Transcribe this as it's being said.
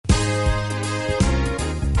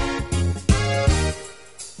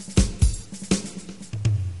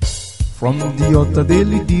From the altar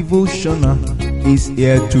daily devotional is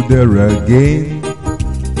here to there again.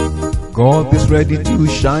 God is ready to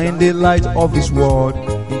shine the light of His word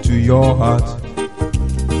into your heart.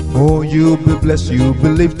 Oh, you'll be blessed, you'll be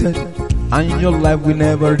lifted, and your life will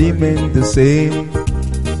never remain the same.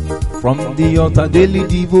 From the altar daily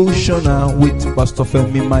devotional with Pastor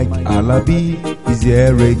Femi Mike Alabi is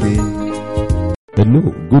here again.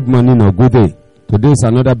 Hello, good morning or good day. Today is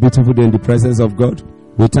another beautiful day in the presence of God.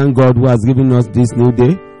 We thank God who has given us this new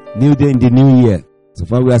day in the new year. So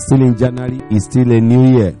far we are still in January, it's still a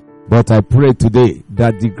new year. But I pray today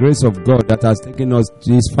that the grace of God that has taken us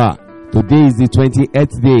this far. Today is the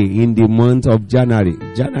 28th day in the month of January.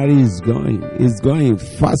 January is going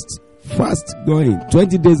fast going.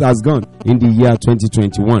 20 days has gone in the year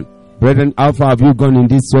 2021. Brethren, how far have you gone in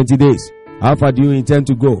these 20 days? How far do you intend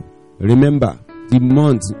to go? Remember, the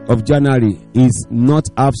month of January is not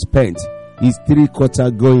half spent. It's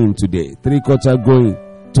 3/4 going today. 3/4 going.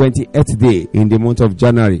 28th day in the month of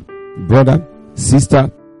January. Brother, sister,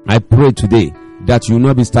 I pray today that you will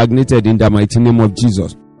not be stagnated in the mighty name of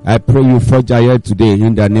Jesus. I pray you forge ahead today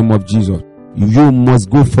in the name of Jesus. You must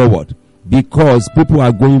go forward. Because people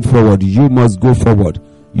are going forward, you must go forward.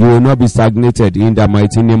 You will not be stagnated in the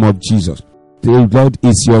mighty name of Jesus. The Lord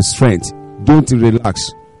is your strength. Don't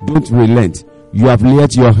relax. Don't relent. You have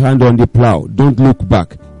laid your hand on the plow. Don't look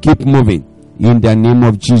back. Keep moving in the name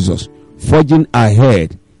of Jesus. Forging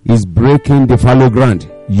ahead is breaking the fallow ground.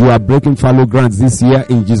 You are breaking fallow grounds this year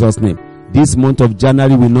in Jesus' name. This month of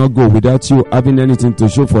January will not go without you having anything to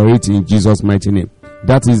show for it in Jesus' mighty name.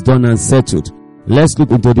 That is done and settled. Let's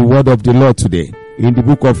look into the word of the Lord today. In the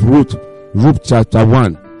book of Ruth chapter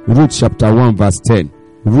 1 verse 10.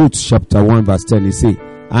 Ruth chapter 1 verse 10, it says,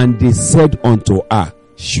 "And they said unto her,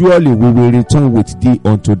 Surely we will return with thee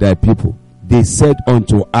unto thy people. They said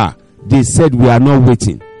unto her," they said, "We are not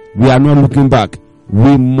waiting. We are not looking back.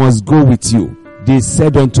 We must go with you." They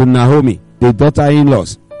said unto Naomi, the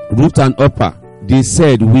daughter-in-laws, Ruth and Orpah, they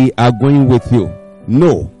said, "We are going with you.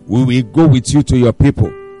 No, we will go with you to your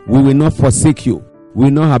people. We will not forsake you. We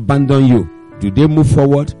will not abandon you." Do they move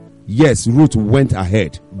forward? Yes, Ruth went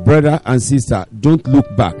ahead. Brother and sister, don't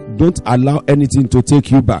look back. Don't allow anything to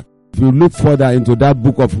take you back. If you look further into that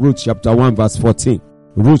book of Ruth chapter 1 verse 14,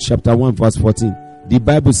 Ruth chapter 1 verse 14, the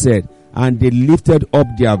Bible said, "And they lifted up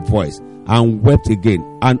their voice and wept again.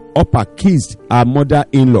 And Orpah kissed her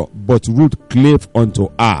mother-in-law, but Ruth clave unto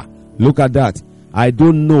her." Look at that. I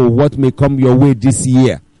don't know what may come your way this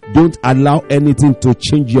year. Don't allow anything to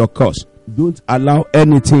change your course. Don't allow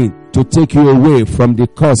anything to take you away from the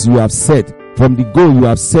course you have set, from the goal you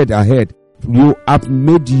have set ahead. You have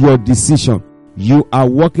made your decision. You are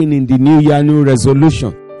walking in the new year, new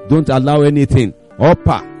resolution. Don't allow anything.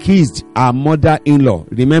 Orpah kissed her mother-in-law.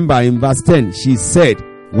 Remember in verse 10, she said,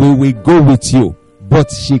 "We will go with you." But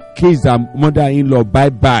she kissed her mother-in-law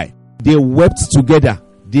bye-bye. They wept together.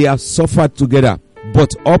 They have suffered together.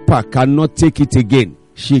 But Orpah cannot take it again.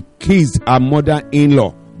 She kissed her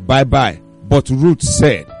mother-in-law bye-bye. But Ruth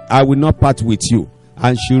said, "I will not part with you."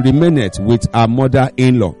 And she remained with her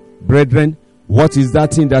mother-in-law. Brethren, what is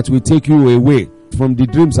that thing that will take you away from the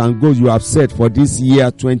dreams and goals you have set for this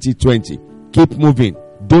year 2020? Keep moving.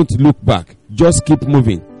 Don't look back. Just keep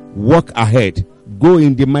moving. Walk ahead. Go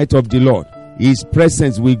in the might of the Lord. His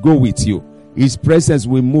presence will go with you. His presence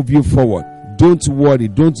will move you forward. Don't worry.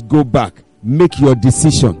 Don't go back. Make your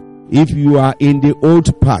decision. If you are in the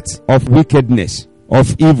old path of wickedness,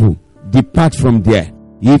 of evil, depart from there.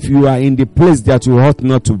 If you are in the place that you ought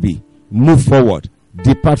not to be, move forward.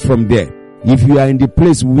 Depart from there. If you are in the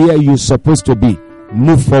place where you're supposed to be,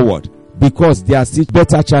 move forward. Because there are still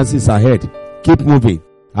better chances ahead. Keep moving,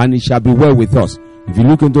 and it shall be well with us. If you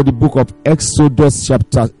look into the book of Exodus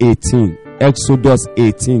chapter 18, Exodus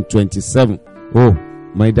 18:27. Oh,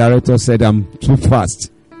 my director said I'm too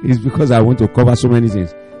fast. It's because I want to cover so many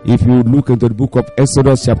things. If you look into the book of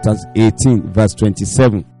Exodus chapter 18 verse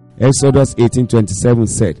 27, Exodus 18:27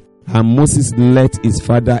 said, "And Moses let his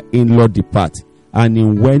father-in-law depart, and he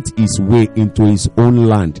went his way into his own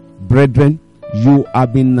land." Brethren, you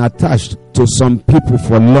have been attached to some people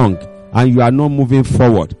for long, and you are not moving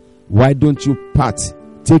forward. Why don't you part?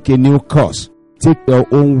 Take a new course. Take your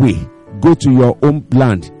own way. Go to your own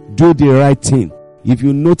land. Do the right thing. If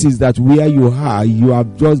you notice that where you are, you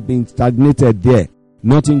have just been stagnated there,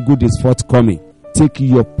 nothing good is forthcoming. Take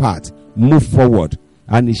your part. Move forward,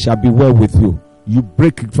 and it shall be well with you. You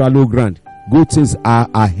break fallow ground. Good things are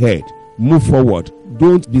ahead. Move forward.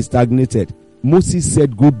 Don't be stagnated. Moses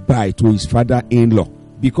said goodbye to his father-in-law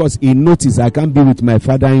because he noticed, I can't be with my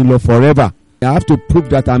father-in-law forever. I have to prove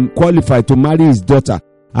that I'm qualified to marry his daughter.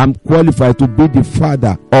 I'm qualified to be the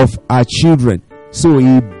father of our children. So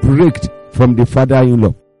he breaked from the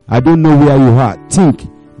father-in-law. I don't know where you are. Think.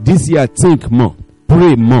 This year, think more.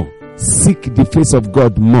 Pray more. Seek the face of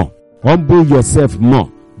God more. Humble yourself more.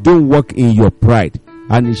 Don't walk in your pride,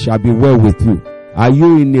 and it shall be well with you. Are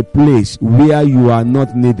you in a place where you are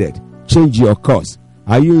not needed? Change your course.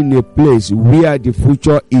 Are you in a place where the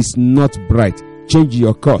future is not bright? Change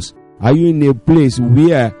your course. Are you in a place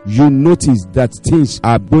where you notice that things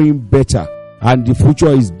are going better and the future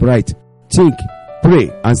is bright? Think, pray,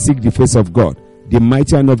 and seek the face of God. The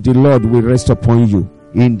mighty hand of the Lord will rest upon you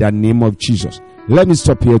in the name of Jesus. Let me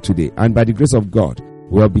stop here today, and by the grace of God,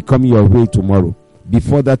 we will be coming your way tomorrow.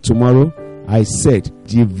 Before that tomorrow, I said,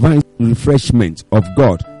 divine refreshment of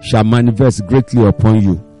God shall manifest greatly upon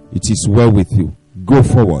you. It is well with you. Go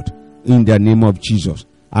forward in the name of Jesus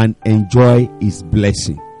and enjoy his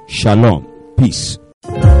blessing. Shalom. Peace.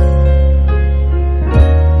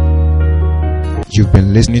 You've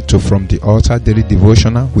been listening to From the Altar Daily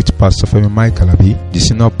Devotional with Pastor Femi Mike Alabi, the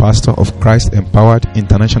Senior Pastor of Christ Empowered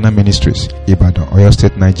International Ministries, Ibadan, Oyo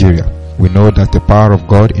State, Nigeria. We know that the power of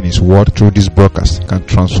God in His Word through this broadcast can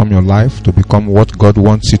transform your life to become what God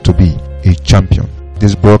wants you to be, a champion.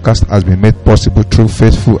 This broadcast has been made possible through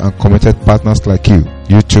faithful and committed partners like you.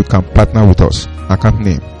 You too can partner with us. Account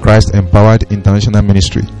name, Christ Empowered International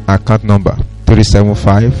Ministry. Account number,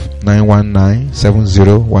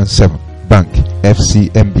 375-919-7017. Bank,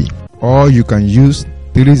 FCMB. Or you can use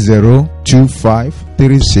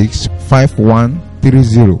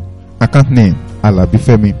 3025365130. Account name, Alabi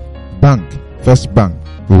Femi. Bank, First Bank.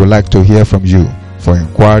 We would like to hear from you. For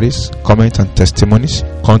inquiries, comments, and testimonies,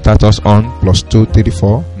 contact us on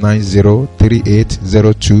 +234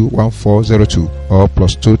 9038021402 or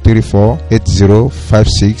 +234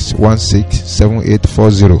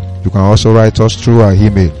 8056167840. You can also write us through our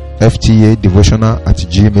email,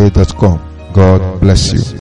 ftadevotional@gmail.com. God bless you.